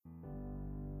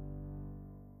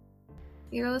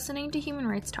You're listening to Human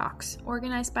Rights Talks,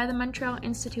 organized by the Montreal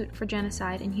Institute for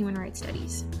Genocide and Human Rights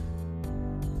Studies.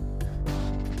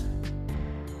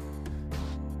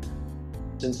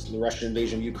 Since the Russian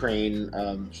invasion of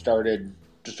Ukraine started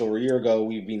just over a year ago,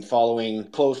 we've been following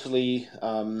closely,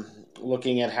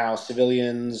 looking at how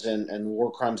civilians and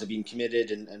war crimes have been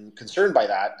committed and concerned by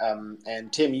that.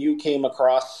 And Tim, you came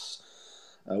across,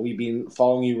 we've been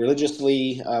following you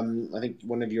religiously. I think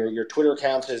one of your Twitter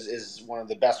accounts is one of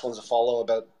the best ones to follow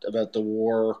about the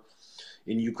war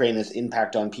in Ukraine, its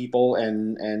impact on people,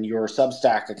 and your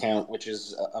Substack account, which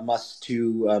is a must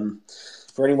to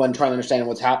for anyone trying to understand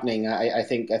what's happening. I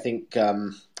think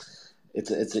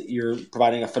you're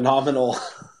providing a phenomenal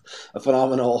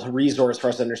resource for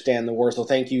us to understand the war. So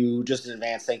thank you just in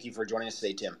advance. Thank you for joining us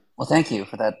today, Tim. Well, thank you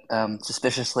for that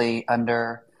suspiciously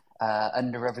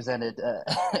underrepresented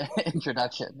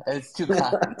introduction. It's too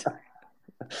kind.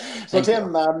 So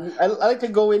Tim, I like to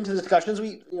go into discussions.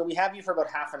 We have you for about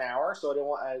half an hour, so I don't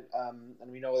want and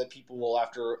we know that people will,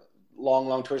 after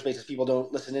long tour spaces, people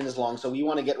don't listen in as long, so we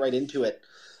want to get right into it.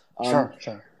 Sure.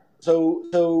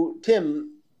 So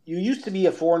Tim, you used to be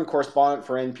a foreign correspondent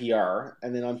for NPR,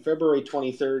 and then on February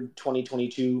 23rd,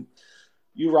 2022,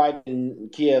 you arrived in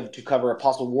Kiev to cover a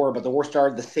possible war, but the war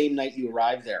started the same night you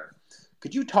arrived there.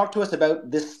 Could you talk to us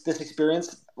about this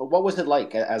experience? What was it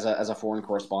like as a foreign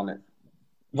correspondent?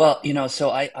 Well, so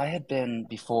I had been,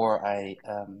 before I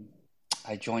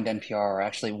joined NPR, or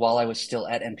actually while I was still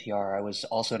at NPR, I was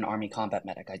also an Army combat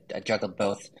medic. I juggled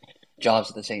both jobs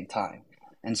at the same time.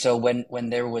 And so when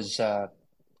there was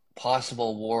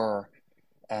possible war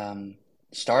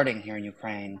starting here in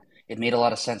Ukraine, it made a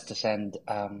lot of sense to send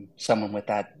someone with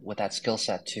that skill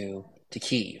set to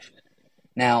Kyiv.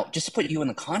 Now, just to put you in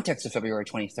the context of February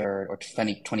 23rd or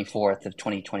 24th of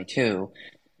 2022,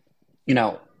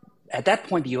 at that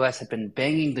point, the U.S. had been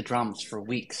banging the drums for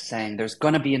weeks, saying there's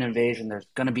going to be an invasion, there's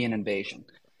going to be an invasion.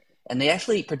 And they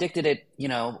actually predicted it,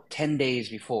 10 days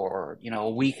before, or, a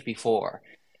week before.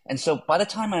 And so by the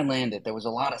time I landed, there was a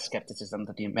lot of skepticism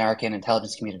that the American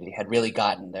intelligence community had really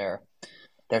gotten their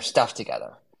stuff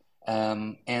together.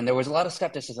 And there was a lot of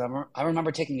skepticism. I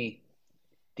remember taking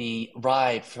the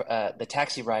ride, the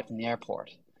taxi ride from the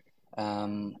airport,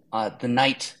 the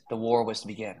night the war was to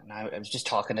begin. And I was just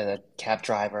talking to the cab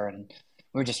driver, and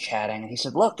we were just chatting. And he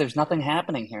said, "Look, there's nothing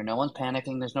happening here. No one's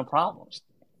panicking. There's no problems."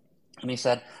 And he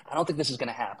said, "I don't think this is going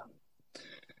to happen."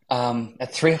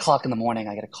 At 3:00 in the morning,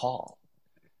 I get a call,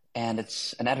 and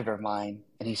it's an editor of mine.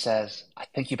 And he says, "I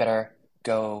think you better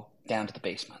go down to the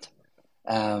basement.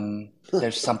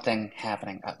 There's something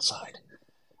happening outside."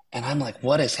 And I'm like,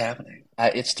 "What is happening?"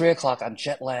 It's 3:00. I'm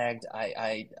jet lagged.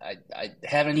 I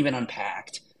haven't even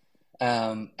unpacked.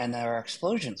 And there are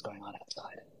explosions going on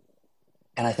outside.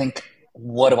 And I think,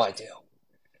 what do I do?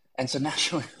 And so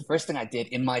naturally, the first thing I did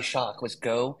in my shock was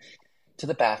go to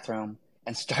the bathroom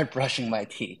and start brushing my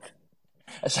teeth.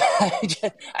 So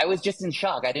I was just in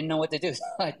shock. I didn't know what to do. So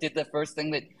I did the first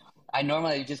thing that I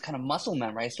normally just kind of muscle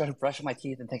memory. I started brushing my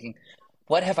teeth and thinking,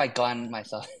 what have I gotten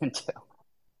myself into?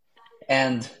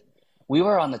 And we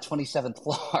were on the 27th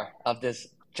floor of this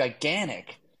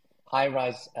gigantic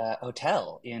high-rise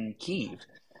hotel in Kyiv.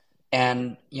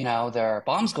 And, there are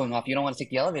bombs going off. You don't want to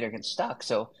take the elevator, get stuck.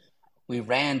 So we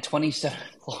ran 27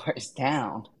 floors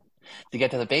down to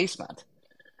get to the basement.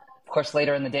 Of course,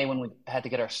 later in the day when we had to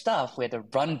get our stuff, we had to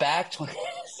run back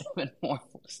 27 more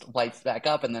flights back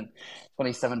up and then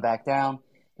 27 back down.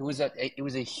 It was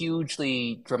a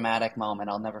hugely dramatic moment.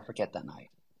 I'll never forget that night.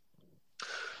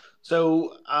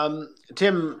 So,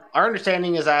 Tim, our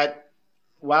understanding is that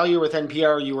while you were with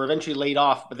NPR, you were eventually laid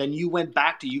off, but then you went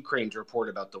back to Ukraine to report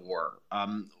about the war.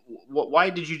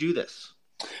 Why did you do this?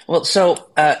 Well,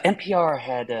 so NPR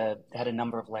had a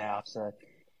number of layoffs, about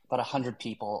 100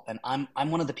 people, and I'm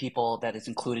one of the people that is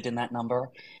included in that number.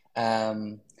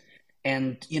 While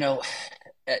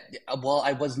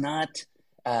I was not,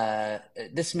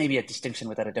 this may be a distinction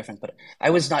without a difference, but I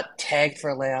was not tagged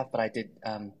for a layoff, but I did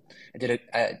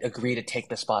agree to take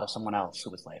the spot of someone else who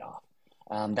was laid off.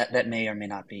 That may or may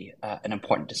not be an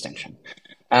important distinction.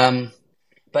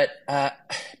 But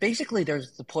basically,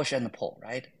 there's the push and the pull,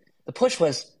 right? The push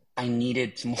was I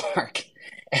needed some work,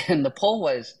 and the pull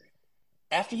was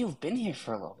after you've been here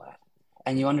for a little while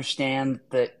and you understand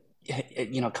that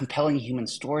compelling human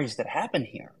stories that happen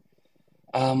here.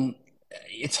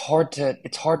 It's hard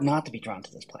not to be drawn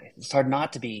to this place. It's hard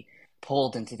not to be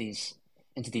pulled into these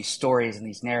stories and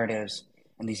these narratives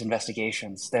and these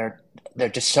investigations. They're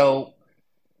just so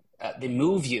they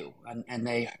move you and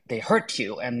they hurt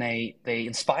you and they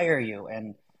inspire you.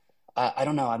 And I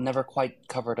don't know. I've never quite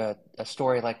covered a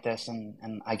story like this,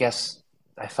 and I guess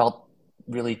I felt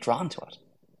really drawn to it.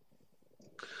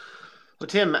 Well,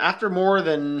 Tim, after more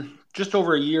than just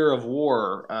over a year of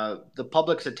war, the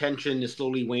public's attention is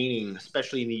slowly waning,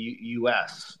 especially in the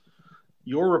U.S.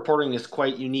 Your reporting is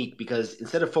quite unique because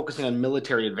instead of focusing on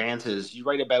military advances, you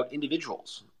write about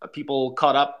individuals, people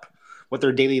caught up what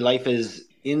their daily life is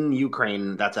in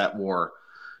Ukraine that's at war.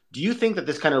 Do you think that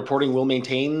this kind of reporting will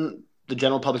maintain the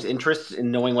general public's interest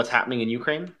in knowing what's happening in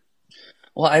Ukraine?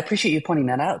 Well, I appreciate you pointing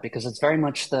that out because it's very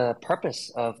much the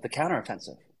purpose of the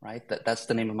counteroffensive, right? That's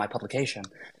the name of my publication.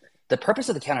 The purpose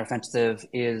of the counteroffensive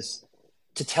is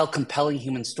to tell compelling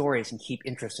human stories and keep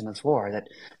interest in this war.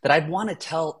 That I'd want to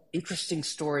tell interesting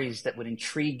stories that would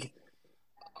intrigue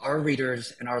our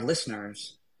readers and our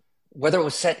listeners, whether it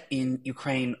was set in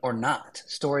Ukraine or not.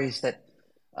 Stories that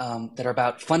that are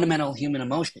about fundamental human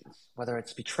emotions, whether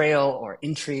it's betrayal or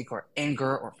intrigue or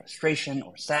anger or frustration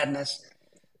or sadness.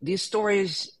 These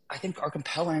stories, I think, are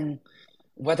compelling,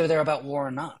 whether they're about war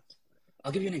or not.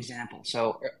 I'll give you an example.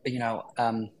 So,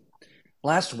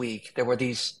 last week there were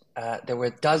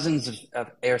dozens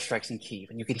of airstrikes in Kyiv,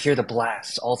 and you could hear the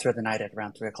blasts all through the night at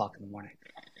around 3 o'clock in the morning.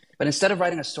 But instead of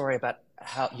writing a story about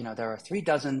how there are 3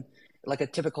 dozen, like a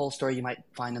typical story you might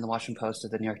find in the Washington Post or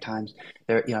the New York Times,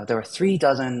 there were 3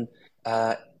 dozen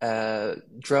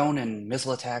drone and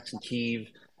missile attacks in Kyiv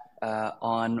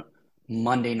on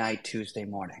Monday night, Tuesday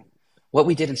morning. What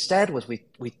we did instead was we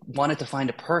wanted to find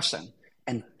a person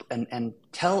and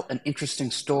tell an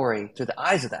interesting story through the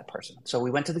eyes of that person. So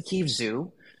we went to the Kyiv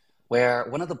Zoo, where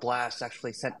one of the blasts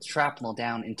actually sent shrapnel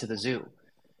down into the zoo,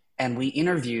 and we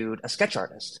interviewed a sketch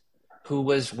artist who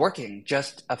was working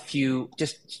just a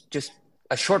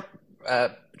short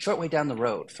way down the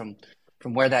road from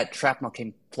where that shrapnel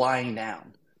came flying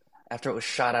down after it was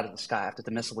shot out of the sky, after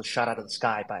the missile was shot out of the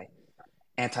sky by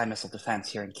anti-missile defense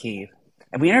here in Kyiv.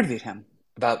 And we interviewed him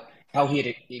about how he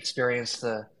had experienced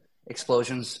the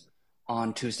explosions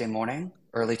on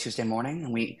early Tuesday morning.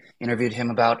 And we interviewed him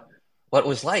about what it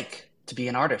was like to be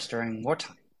an artist during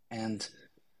wartime and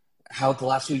how the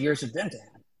last few years have been to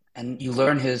him. And you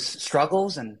learn his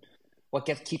struggles and what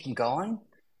keeps him going.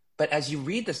 But as you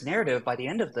read this narrative, by the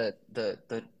end of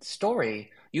the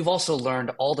story, you've also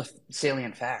learned all the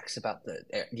salient facts about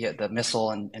the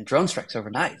missile and drone strikes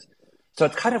overnight. So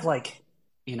it's kind of like,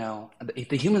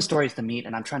 the human story is the meat,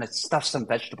 and I'm trying to stuff some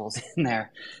vegetables in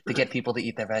there to get people to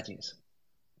eat their veggies.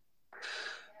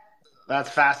 That's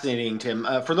fascinating, Tim.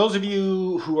 For those of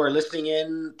you who are listening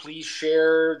in, please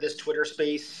share this Twitter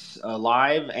space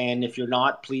live. And if you're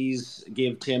not, please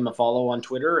give Tim a follow on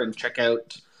Twitter and check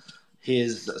out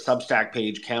his Substack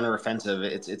page, Counteroffensive.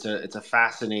 It's a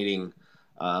fascinating.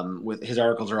 With his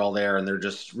articles are all there, and they're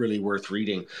just really worth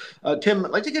reading. Tim,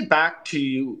 I'd like to get back to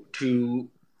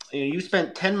you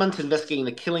spent 10 months investigating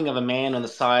the killing of a man on the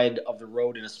side of the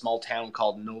road in a small town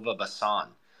called Nova Basan.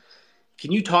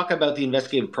 Can you talk about the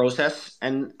investigative process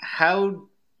and how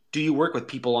do you work with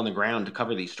people on the ground to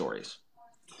cover these stories?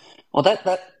 Well, that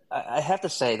I have to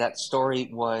say that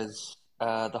story was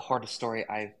the hardest story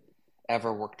I've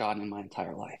ever worked on in my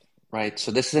entire life, right? So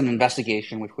this is an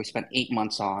investigation which we spent 8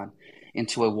 months on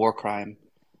into a war crime,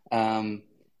 and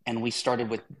we started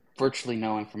with virtually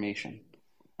no information.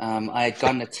 I had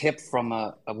gotten a tip from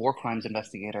a war crimes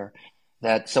investigator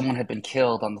that someone had been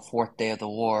killed on the 4th day of the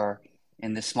war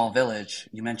in this small village.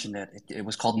 You mentioned it. It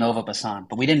was called Nova Basan,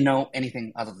 but we didn't know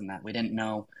anything other than that. We didn't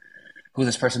know who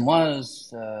this person was,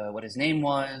 what his name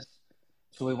was.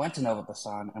 So we went to Nova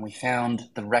Basan and we found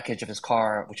the wreckage of his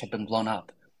car, which had been blown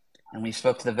up. And we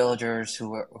spoke to the villagers who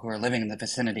were living in the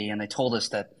vicinity, and they told us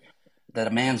that a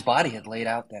man's body had laid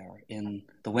out there in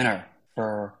the winter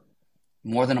for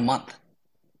more than a month.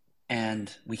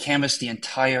 And we canvassed the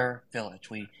entire village.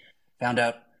 We found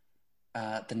out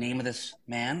the name of this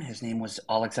man. His name was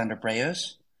Alexander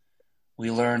Breus.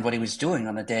 We learned what he was doing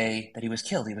on the day that he was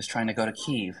killed. He was trying to go to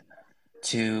Kyiv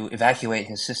to evacuate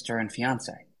his sister and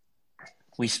fiance.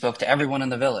 We spoke to everyone in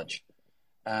the village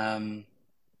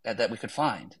that we could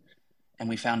find. And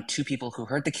we found 2 people who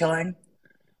heard the killing.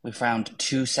 We found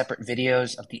 2 separate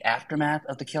videos of the aftermath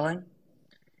of the killing.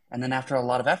 And then after a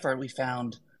lot of effort, we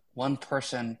found one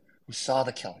person who saw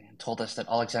the killing and told us that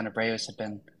Alexander Breus had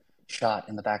been shot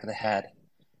in the back of the head.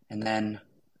 And then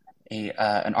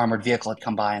an armored vehicle had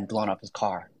come by and blown up his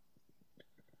car.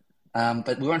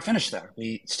 But we weren't finished there.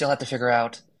 We still had to figure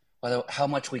out how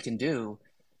much we can do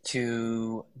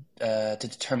to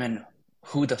determine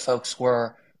who the folks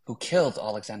were who killed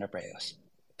Alexander Breus.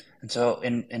 And so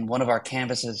in one of our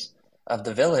canvases of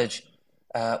the village,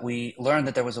 we learned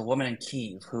that there was a woman in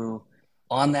Kyiv who,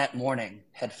 on that morning,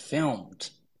 had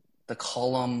filmed the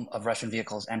column of Russian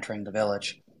vehicles entering the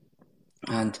village.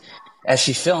 And As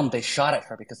she filmed, they shot at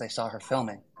her because they saw her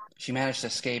filming. She managed to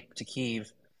escape to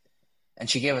Kyiv, and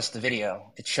she gave us the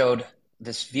video. It showed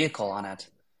this vehicle on it.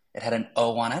 It had an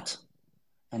O on it.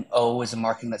 An O is a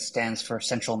marking that stands for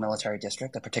Central Military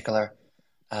District, a particular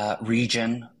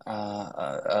region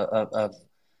of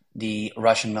the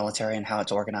Russian military and how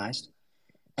it's organized.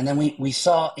 And then we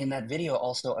saw in that video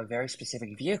also a very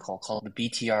specific vehicle called the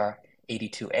BTR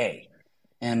 82A.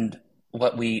 And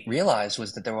what we realized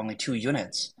was that there were only 2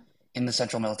 units in the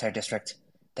Central Military District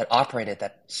that operated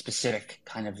that specific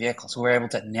kind of vehicle. So we were able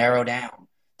to narrow down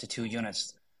to 2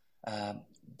 units,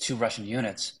 2 Russian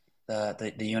units,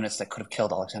 the units that could have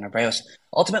killed Alexander Breos.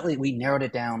 Ultimately, we narrowed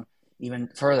it down even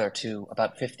further to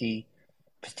about 50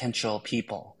 potential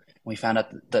people. We found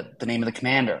out the name of the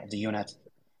commander of the units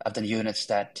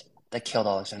that killed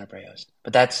Alexander Breos.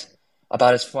 But that's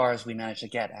about as far as we managed to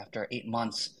get. After 8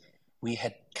 months, we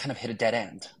had kind of hit a dead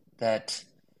end, that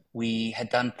we had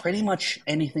done pretty much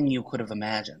anything you could have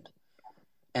imagined.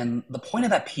 And the point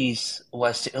of that piece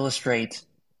was to illustrate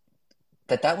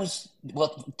that was,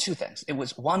 well, 2 things.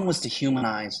 One was to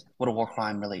humanize what a war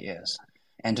crime really is,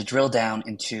 and to drill down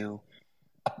into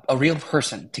a real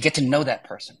person, to get to know that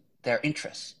person, their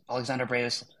interests. Alexander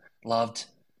Breus loved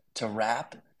to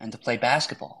rap and to play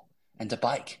basketball and to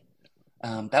bike.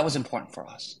 That was important for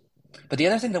us. But the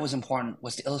other thing that was important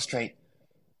was to illustrate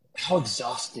how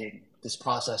exhausting this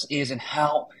process is and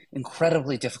how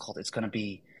incredibly difficult it's going to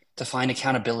be to find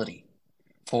accountability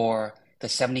for the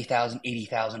 70,000,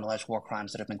 80,000 alleged war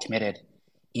crimes that have been committed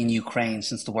in Ukraine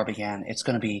since the war began. It's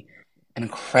going to be an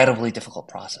incredibly difficult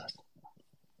process.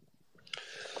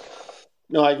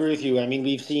 No, I agree with you. I mean,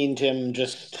 we've seen, Tim,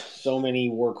 just so many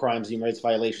war crimes, human rights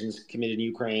violations committed in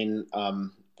Ukraine,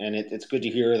 and it's good to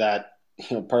hear that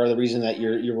part of the reason that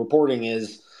you're reporting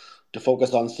is to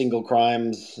focus on single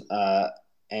crimes,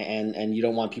 and you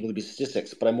don't want people to be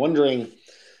statistics. But I'm wondering,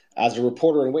 as a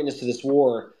reporter and witness to this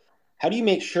war, how do you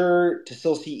make sure to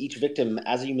still see each victim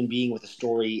as a human being with a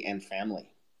story and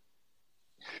family?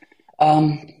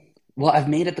 Well, I've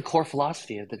made it the core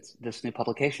philosophy of this new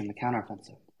publication, The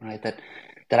Counteroffensive, right?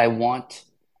 That I want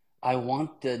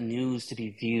the news to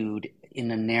be viewed in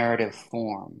a narrative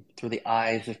form through the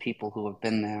eyes of people who have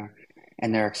been there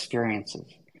and their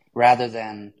experiences, rather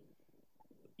than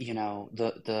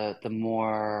the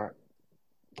more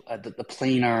the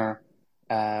plainer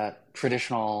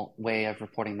traditional way of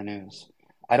reporting the news.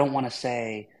 I don't want to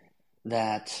say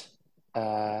that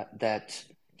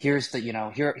here's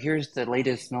the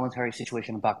latest military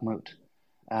situation in Bakhmut.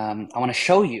 I want to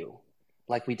show you,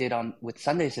 like we did with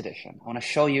Sunday's edition. I want to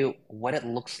show you what it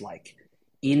looks like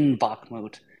in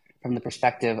Bakhmut from the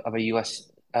perspective of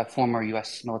a former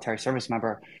U.S. military service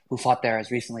member who fought there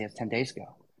as recently as 10 days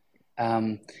ago.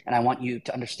 And I want you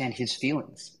to understand his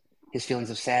feelings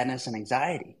of sadness and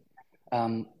anxiety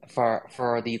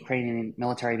for the Ukrainian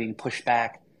military being pushed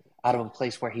back out of a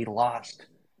place where he lost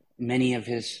many of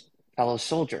his fellow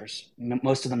soldiers,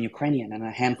 most of them Ukrainian, and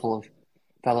a handful of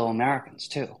fellow Americans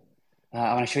too.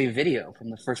 I want to show you a video from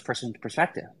the first-person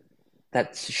perspective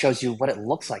that shows you what it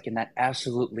looks like in that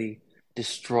absolutely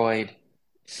destroyed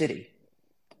city.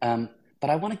 But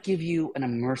I want to give you an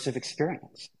immersive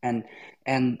experience, and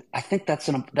I think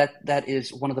that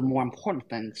is one of the more important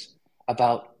things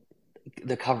about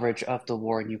the coverage of the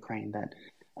war in Ukraine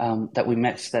that we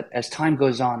miss. That as time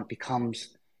goes on, it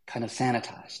becomes kind of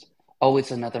sanitized. Oh,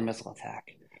 it's another missile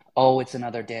attack. Oh, it's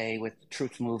another day with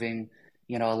troops moving,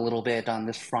 a little bit on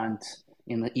this front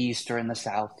in the east or in the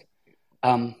south.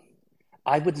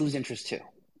 I would lose interest too,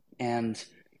 and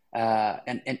I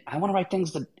want to write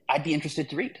things that I'd be interested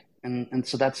to read, and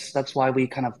so that's why we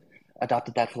kind of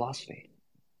adopted that philosophy.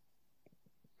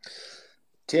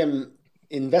 Tim,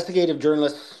 investigative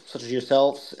journalists such as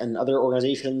yourselves and other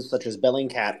organizations such as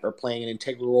Bellingcat are playing an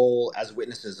integral role as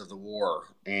witnesses of the war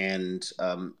and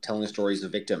telling the stories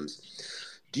of victims.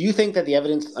 Do you think that the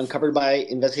evidence uncovered by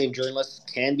investigative journalists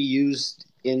can be used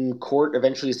in court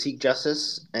eventually to seek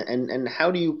justice? And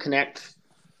how do you connect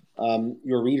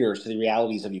your readers to the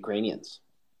realities of Ukrainians?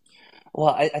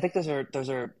 Well, I think those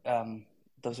are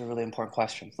really important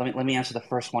questions. Let me answer the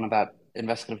first one about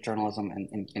investigative journalism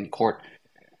in court,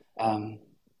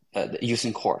 use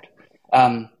in court.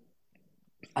 I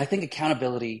think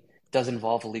accountability does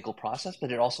involve a legal process,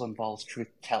 but it also involves truth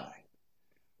telling,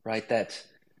 right? That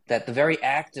the very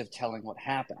act of telling what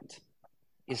happened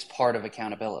is part of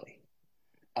accountability.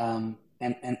 And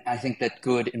I think that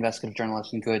good investigative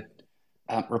journalists and good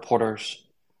reporters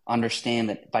understand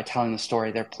that by telling the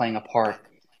story, they're playing a part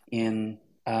in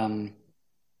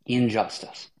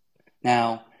justice.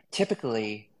 Now,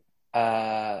 typically,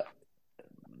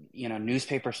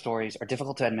 newspaper stories are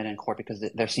difficult to admit in court because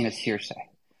they're seen as hearsay,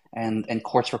 and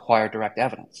courts require direct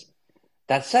evidence.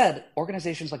 That said,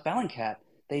 organizations like Bellingcat,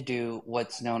 they do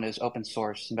what's known as open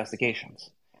source investigations.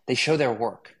 They show their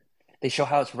work. They show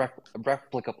how it's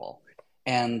replicable.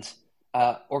 And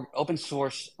open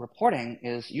source reporting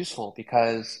is useful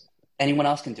because anyone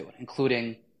else can do it,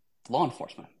 including law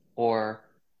enforcement or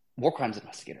war crimes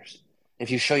investigators.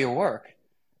 If you show your work,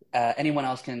 anyone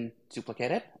else can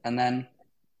duplicate it, and then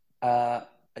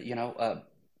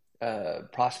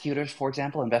prosecutors, for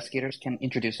example, investigators can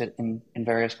introduce it in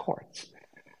various courts.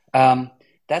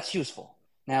 That's useful.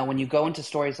 Now, when you go into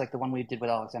stories like the one we did with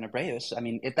Alexander Breus,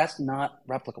 that's not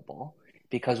replicable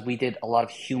because we did a lot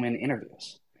of human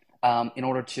interviews. In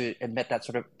order to admit that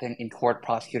sort of thing in court,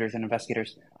 prosecutors and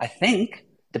investigators, I think,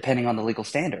 depending on the legal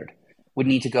standard, would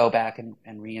need to go back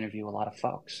and re-interview a lot of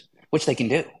folks, which they can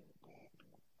do.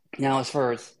 Now, as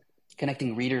far as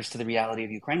connecting readers to the reality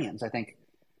of Ukrainians, I think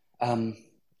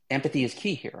empathy is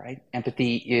key here, right?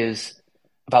 Empathy is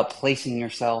about placing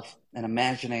yourself and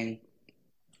imagining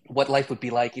what life would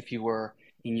be like if you were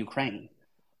in Ukraine.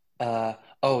 That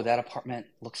apartment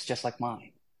looks just like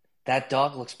mine. That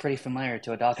dog looks pretty familiar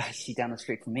to a dog I see down the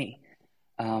street from me.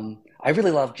 I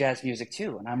really love jazz music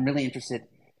too, and I'm really interested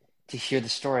to hear the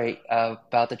story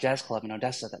about the jazz club in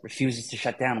Odessa that refuses to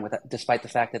shut down despite the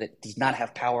fact that it does not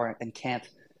have power and can't,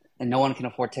 and no one can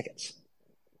afford tickets.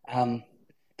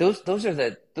 Those are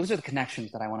the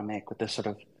connections that I want to make with this sort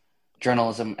of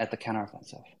journalism at the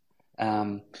counteroffensive.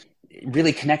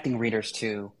 Really connecting readers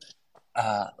to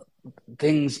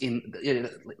things in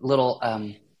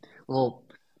little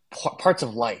parts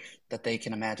of life that they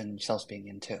can imagine themselves being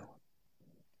into.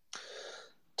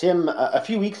 Tim, a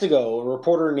few weeks ago, a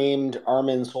reporter named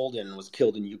Armin Soldin was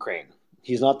killed in Ukraine.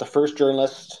 He's not the first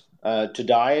journalist to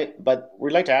die, but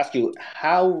we'd like to ask you,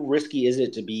 how risky is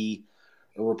it to be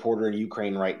a reporter in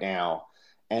Ukraine right now?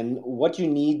 And what do you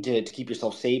need to keep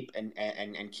yourself safe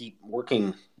and keep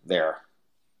working there?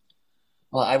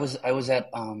 Well, I was at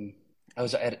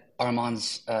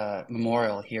Armand's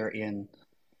memorial here in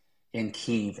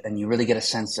Kyiv, and you really get a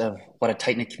sense of what a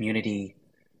tight-knit community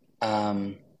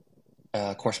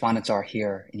correspondents are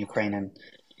here in Ukraine, and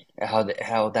how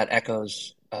that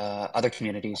echoes other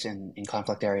communities in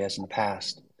conflict areas in the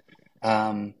past.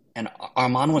 And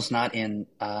Armand was not in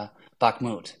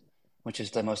Bakhmut, which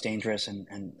is the most dangerous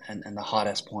and the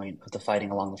hottest point of the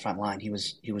fighting along the front line. He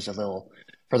was a little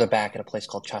further back at a place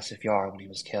called Chasiv Yar when he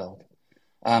was killed.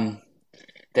 I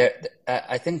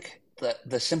think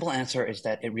the simple answer is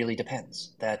that it really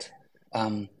depends. That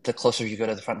the closer you go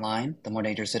to the front line, the more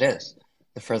dangerous it is.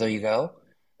 The further you go,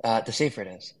 the safer it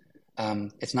is.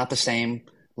 It's not the same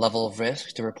level of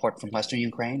risk to report from Western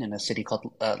Ukraine in a city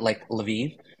called like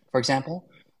Lviv, for example,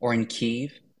 or in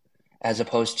Kyiv, as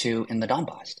opposed to in the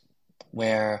Donbass,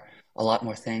 where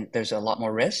there's a lot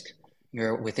more risk.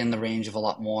 You're within the range of a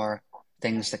lot more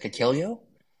things that could kill you,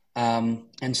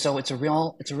 and so it's a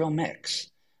real mix,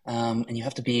 and you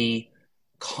have to be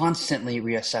constantly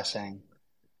reassessing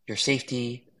your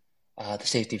safety, the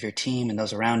safety of your team and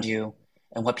those around you,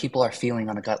 and what people are feeling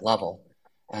on a gut level,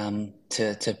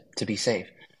 to be safe.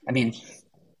 I mean,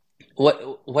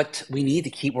 what we need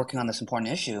to keep working on this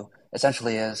important issue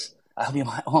essentially is, I hope you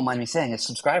won't mind me saying, is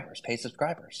subscribers, paid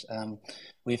subscribers.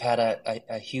 We've had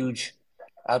a huge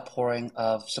outpouring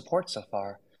of support so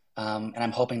far, and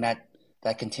I'm hoping that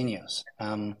continues,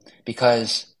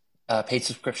 because paid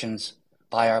subscriptions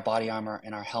buy our body armor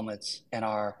and our helmets and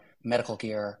our medical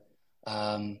gear,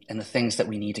 and the things that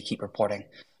we need to keep reporting.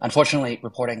 Unfortunately,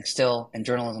 reporting still and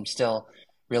journalism still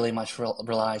really much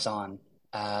relies on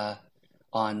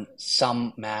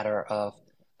some matter of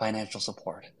financial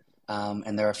support.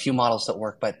 And there are a few models that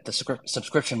work, but the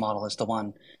subscription model is the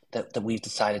one that we've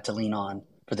decided to lean on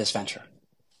for this venture.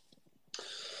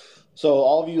 So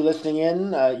all of you listening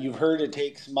in, you've heard it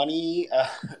takes money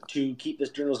to keep this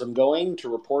journalism going, to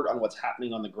report on what's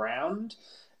happening on the ground,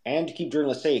 and to keep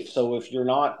journalists safe. So if you're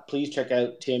not, please check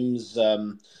out Tim's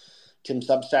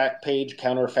Substack page,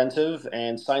 Counteroffensive,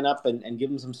 and sign up and give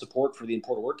him some support for the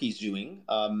important work he's doing,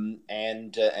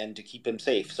 and to keep him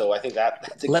safe. So I think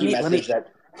that's a key message.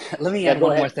 Let me add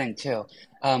one more thing too.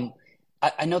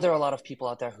 I know there are a lot of people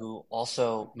out there who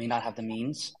also may not have the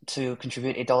means to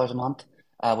contribute $8 a month,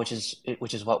 which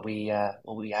is what we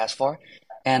ask for,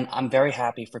 and I'm very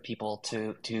happy for people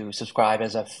to subscribe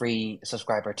as a free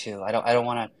subscriber too. I don't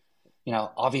want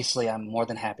to, obviously I'm more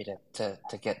than happy to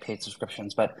get paid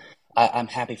subscriptions, but I'm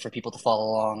happy for people to follow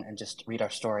along and just read our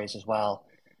stories as well.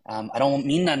 I don't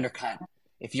mean to undercut.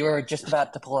 If you're just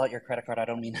about to pull out your credit card, I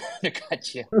don't mean to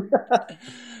undercut you.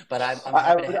 But I'm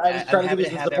happy I was trying to give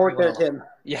you some support there, Tim.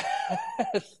 Yeah.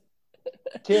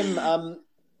 Tim,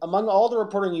 among all the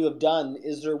reporting you have done,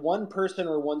 is there one person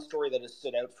or one story that has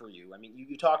stood out for you? I mean,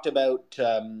 you talked about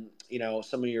some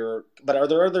of your, but are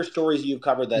there other stories you've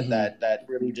covered that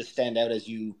Hmm. really just stand out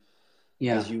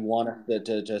Yeah. as you want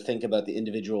to think about the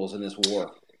individuals in this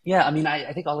war? Yeah, I mean,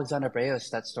 I think Alexander Breos,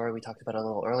 that story we talked about a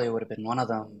little earlier, would have been one of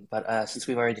them. But since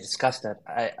we've already discussed it,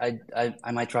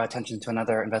 I might draw attention to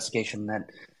another investigation that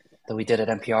we did at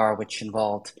NPR, which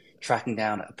involved tracking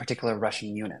down a particular a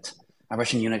Russian unit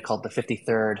called the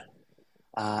 53rd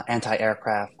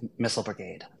Anti-Aircraft Missile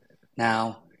Brigade.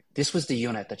 Now, this was the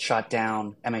unit that shot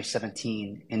down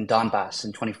MH17 in Donbass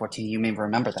in 2014. You may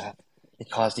remember that.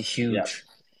 It caused a Yeah.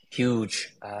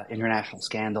 huge international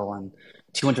scandal, and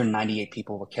 298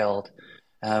 people were killed.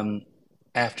 Um,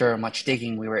 After much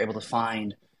digging, we were able to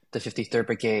find the 53rd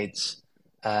Brigade's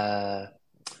the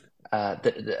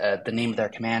name of their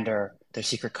commander, their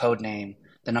secret code name,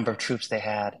 the number of troops they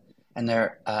had, and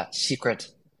their secret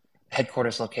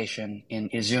headquarters location in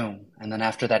Izum. And then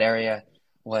after that area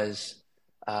was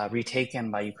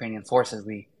retaken by Ukrainian forces,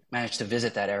 we managed to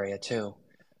visit that area too.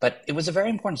 But it was a very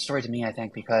important story to me, I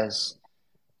think, because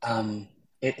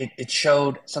it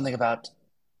showed something about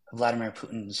Vladimir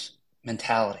Putin's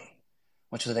mentality,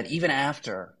 which was that even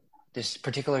after this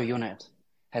particular unit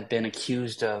had been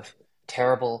accused of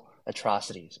terrible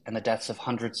atrocities and the deaths of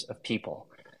hundreds of people,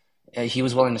 he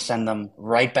was willing to send them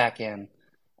right back in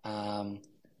um,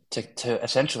 to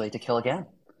essentially to kill again.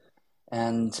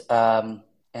 And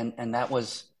that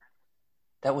was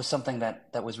something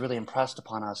that was really impressed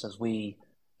upon us as we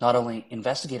not only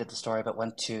investigated the story but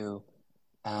went to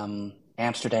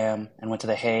Amsterdam and went to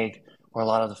The Hague, where a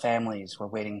lot of the families were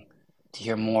waiting to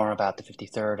hear more about the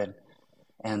 53rd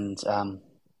and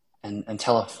and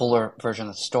tell a fuller version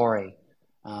of the story,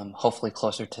 hopefully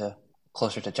closer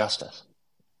to justice.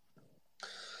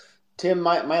 Tim,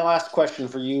 my last question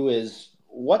for you is,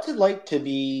 what's it like to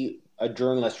be a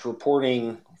journalist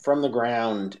reporting from the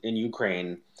ground in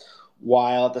Ukraine,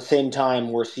 while at the same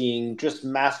time we're seeing just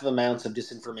massive amounts of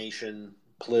disinformation,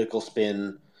 political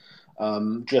spin,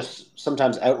 just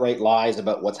sometimes outright lies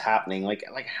about what's happening?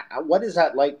 What is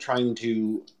that like, trying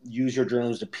to use your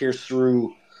journalism to pierce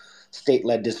through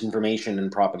state-led disinformation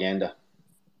and propaganda?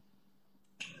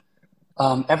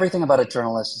 Everything about a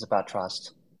journalist is about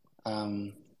trust.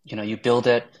 You build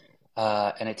it,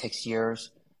 and it takes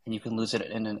years, and you can lose it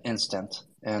in an instant.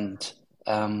 And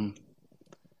um,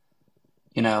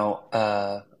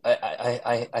 I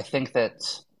think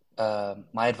that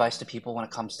my advice to people when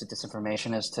it comes to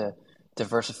disinformation is to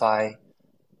diversify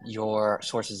your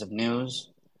sources of news,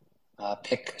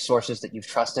 pick sources that you've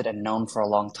trusted and known for a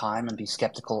long time, and be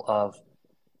skeptical of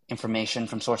information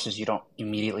from sources you don't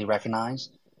immediately recognize,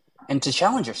 and to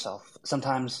challenge yourself.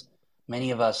 Sometimes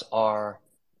many of us are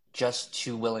just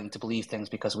too willing to believe things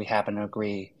because we happen to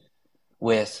agree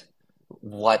with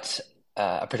what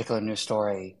a particular news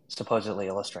story supposedly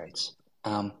illustrates.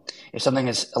 Um, if something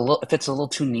if it's a little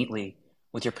too neatly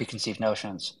with your preconceived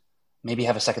notions, maybe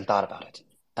have a second thought about it.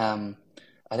 Um,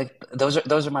 I think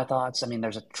those are my thoughts. I mean,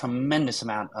 there's a tremendous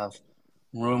amount of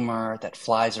rumor that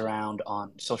flies around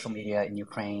on social media in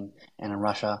Ukraine and in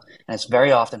Russia, and it's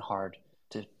very often hard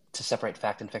to separate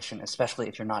fact and fiction, especially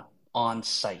if you're not on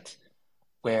site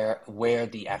where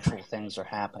the actual things are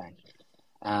happening.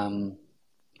 Um,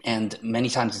 and many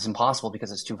times it's impossible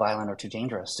because it's too violent or too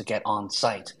dangerous to get on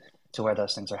site to where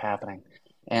those things are happening.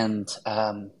 And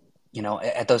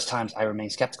at those times, I remain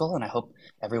skeptical, and I hope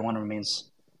everyone remains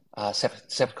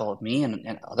skeptical of me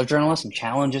and other journalists, and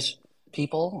challenges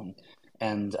people,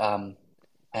 and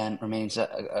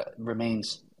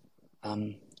remains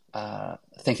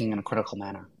thinking in a critical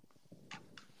manner.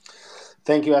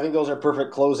 Thank you. I think those are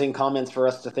perfect closing comments for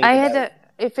us to think I had about.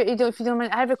 if you don't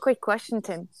mind, I have a quick question,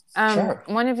 Tim. Sure.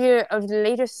 One of the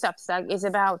latest Substack is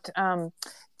about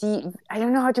the, I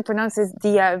don't know how to pronounce this,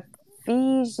 the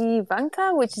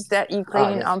Vyzhyvanka, which is that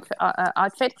Ukrainian Yes.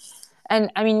 outfit.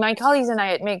 And I mean, my colleagues and I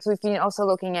at Mix, we've been also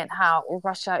looking at how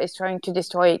Russia is trying to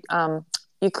destroy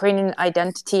Ukrainian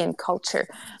identity and culture.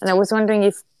 And I was wondering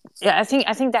if, yeah, I think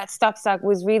that Substack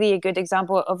was really a good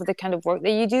example of the kind of work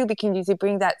that you do, because you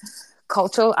bring that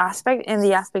cultural aspect and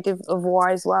the aspect of war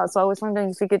as well. So I was wondering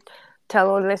if you could tell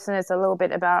our listeners a little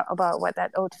bit about what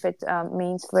that outfit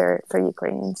means for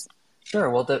Ukrainians. Sure.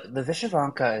 Well, the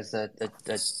Vyshyvanka is a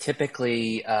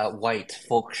typically white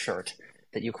folk shirt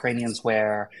that Ukrainians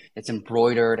wear. It's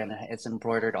embroidered, and it's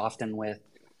embroidered often with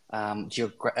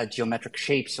geometric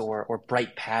shapes or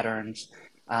bright patterns.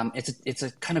 It's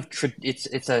a kind of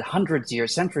it's a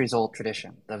centuries old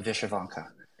tradition, the Vyshyvanka.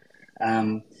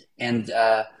 And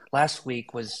last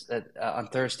week was on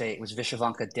Thursday. It was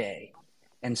Vyshyvanka Day,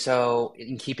 And so,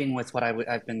 in keeping with what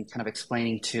I've been kind of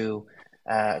explaining to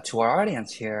our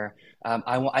audience here,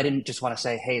 I didn't just want to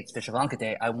say, hey, it's Vyshavanka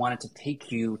Day. I wanted to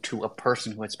take you to a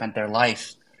person who had spent their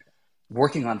life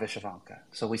working on Vyshavanka.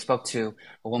 So we spoke to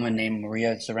a woman named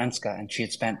Maria Zarenska, and she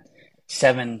had spent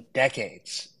 7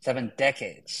 decades,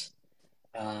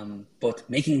 both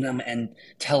making them and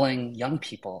telling young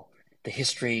people the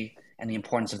history and the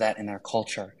importance of that in their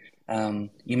culture.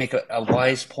 You make a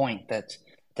wise point that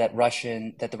the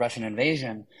Russian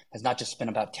invasion has not just been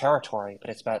about territory, but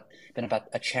it's been about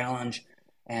a challenge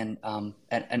and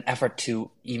an effort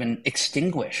to even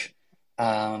extinguish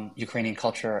Ukrainian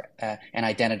culture and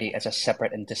identity as a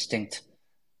separate and distinct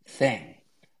thing.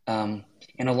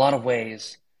 In a lot of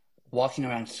ways, walking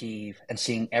around Kyiv and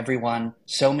seeing everyone,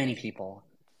 so many people,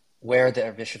 wear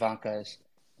their Vyshyvankas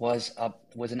was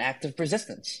an act of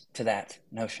resistance to that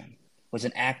notion, was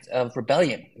an act of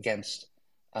rebellion against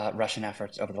Russian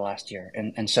efforts over the last year.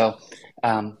 And so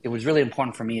it was really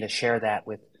important for me to share that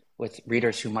with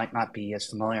readers who might not be as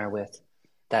familiar with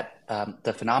that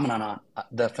the phenomenon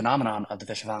of the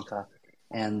Vyshyvanka,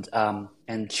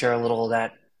 and share a little of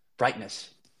that brightness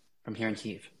from here in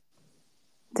Kyiv.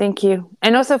 Thank you.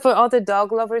 And also for all the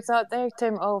dog lovers out there,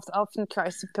 Tim often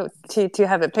tries to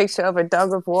have a picture of a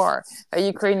dog of war, a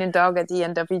Ukrainian dog at the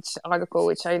end of each article,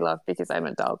 which I love because I'm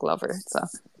a dog lover. So.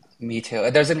 Me too.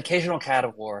 There's an occasional cat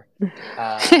of war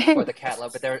for the cat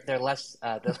love, but they're less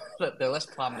they're less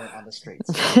prominent on the streets.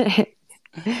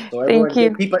 So everyone,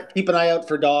 keep an eye out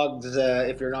for dogs.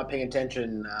 If you're not paying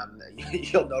attention,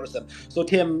 you'll notice them. So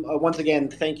Tim, once again,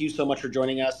 thank you so much for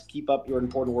joining us. Keep up your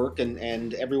important work,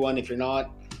 and everyone, if you're not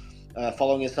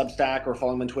following his Substack or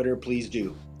following him on Twitter, please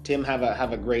do. Tim, have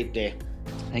a great day.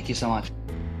 Thank you so much.